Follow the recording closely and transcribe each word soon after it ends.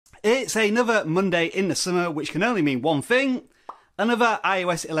It's another Monday in the summer, which can only mean one thing: another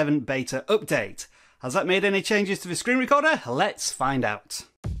iOS 11 beta update. Has that made any changes to the screen recorder? Let's find out.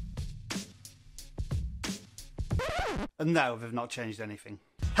 And no, they've not changed anything.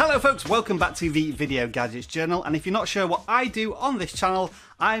 Hello folks, welcome back to the Video Gadgets Journal, and if you're not sure what I do on this channel,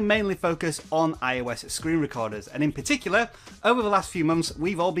 I mainly focus on iOS screen recorders, and in particular, over the last few months,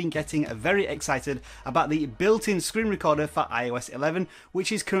 we've all been getting very excited about the built-in screen recorder for iOS 11,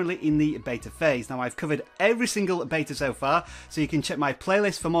 which is currently in the beta phase. Now, I've covered every single beta so far, so you can check my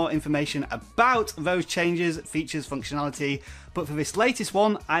playlist for more information about those changes, features, functionality, but for this latest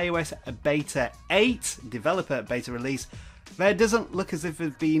one, iOS Beta 8, developer beta release, there doesn't look as if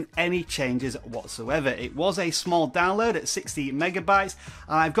there's been any changes whatsoever. It was a small download at 60 megabytes,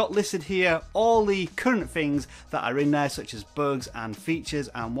 and I've got listed here all the current things that are in there, such as bugs and features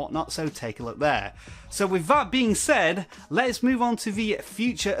and whatnot, so take a look there. So with that being said, let's move on to the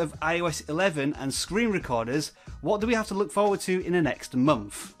future of iOS 11 and screen recorders. What do we have to look forward to in the next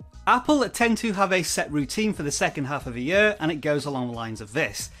month? Apple tend to have a set routine for the second half of the year, and it goes along the lines of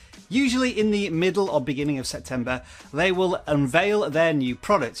this. Usually in the middle or beginning of September, they will unveil their new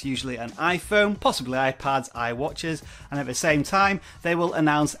products, usually an iPhone, possibly iPads, iWatches, and at the same time, they will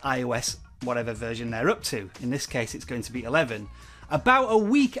announce iOS, whatever version they're up to. In this case, it's going to be 11. About a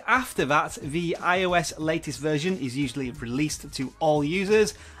week after that, the iOS latest version is usually released to all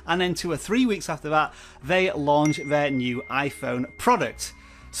users, and then 2 or 3 weeks after that, they launch their new iPhone product.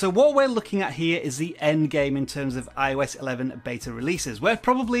 So what we're looking at here is the end game in terms of iOS 11 beta releases. We're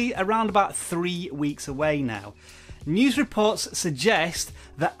probably around about 3 weeks away now. News reports suggest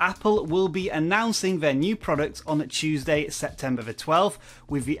that Apple will be announcing their new product on Tuesday, September the 12th,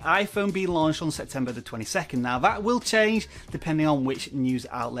 with the iPhone being launched on September the 22nd. Now that will change depending on which news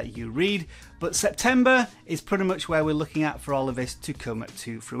outlet you read, but September is pretty much where we're looking at for all of this to come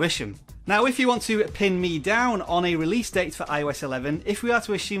to fruition. Now, if you want to pin me down on a release date for iOS 11, if we are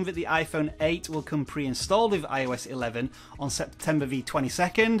to assume that the iPhone 8 will come pre-installed with iOS 11 on September the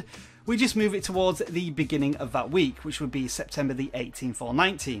 22nd, we just move it towards the beginning of that week, which would be September the 18th or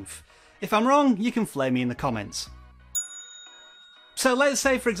 19th. If I'm wrong, you can flame me in the comments. So let's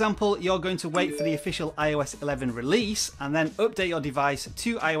say, for example, you're going to wait for the official iOS 11 release and then update your device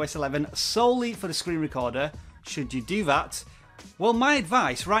to iOS 11 solely for the screen recorder. Should you do that? Well, my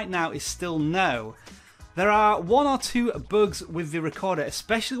advice right now is still no. There are 1 or 2 bugs with the recorder,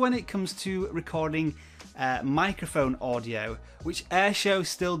 especially when it comes to recording microphone audio, which AirShow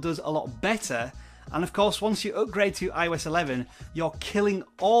still does a lot better. And of course, once you upgrade to iOS 11, you're killing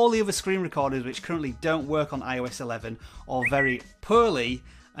all the other screen recorders which currently don't work on iOS 11 or very poorly,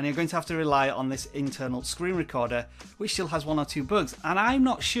 and you're going to have to rely on this internal screen recorder, which still has 1 or 2 bugs. And I'm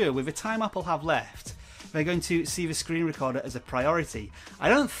not sure, with the time Apple have left, they're going to see the screen recorder as a priority. I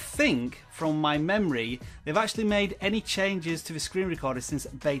don't think, from my memory, they've actually made any changes to the screen recorder since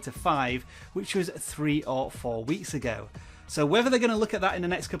Beta 5, which was 3 or 4 weeks ago. So whether they're going to look at that in the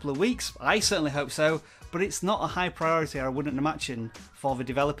next couple of weeks, I certainly hope so, but it's not a high priority, I wouldn't imagine, for the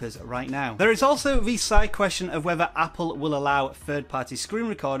developers right now. There is also the side question of whether Apple will allow third-party screen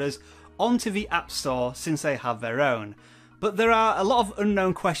recorders onto the App Store since they have their own. But there are a lot of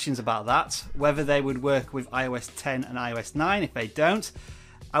unknown questions about that, whether they would work with iOS 10 and iOS 9. If they don't,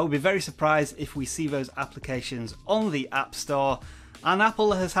 I would be very surprised if we see those applications on the App Store. And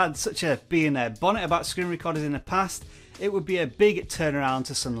Apple has had such a bee in their bonnet about screen recorders in the past, it would be a big turnaround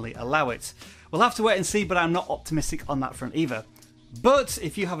to suddenly allow it. We'll have to wait and see, but I'm not optimistic on that front either. But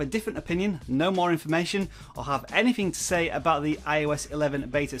if you have a different opinion, know more information, or have anything to say about the iOS 11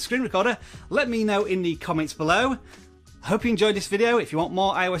 beta screen recorder, let me know in the comments below. I hope you enjoyed this video. If you want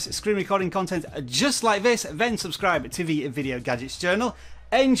more iOS screen recording content just like this, then subscribe to the Video Gadgets Journal.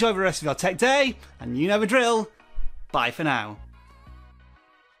 Enjoy the rest of your tech day, and you know the drill. Bye for now.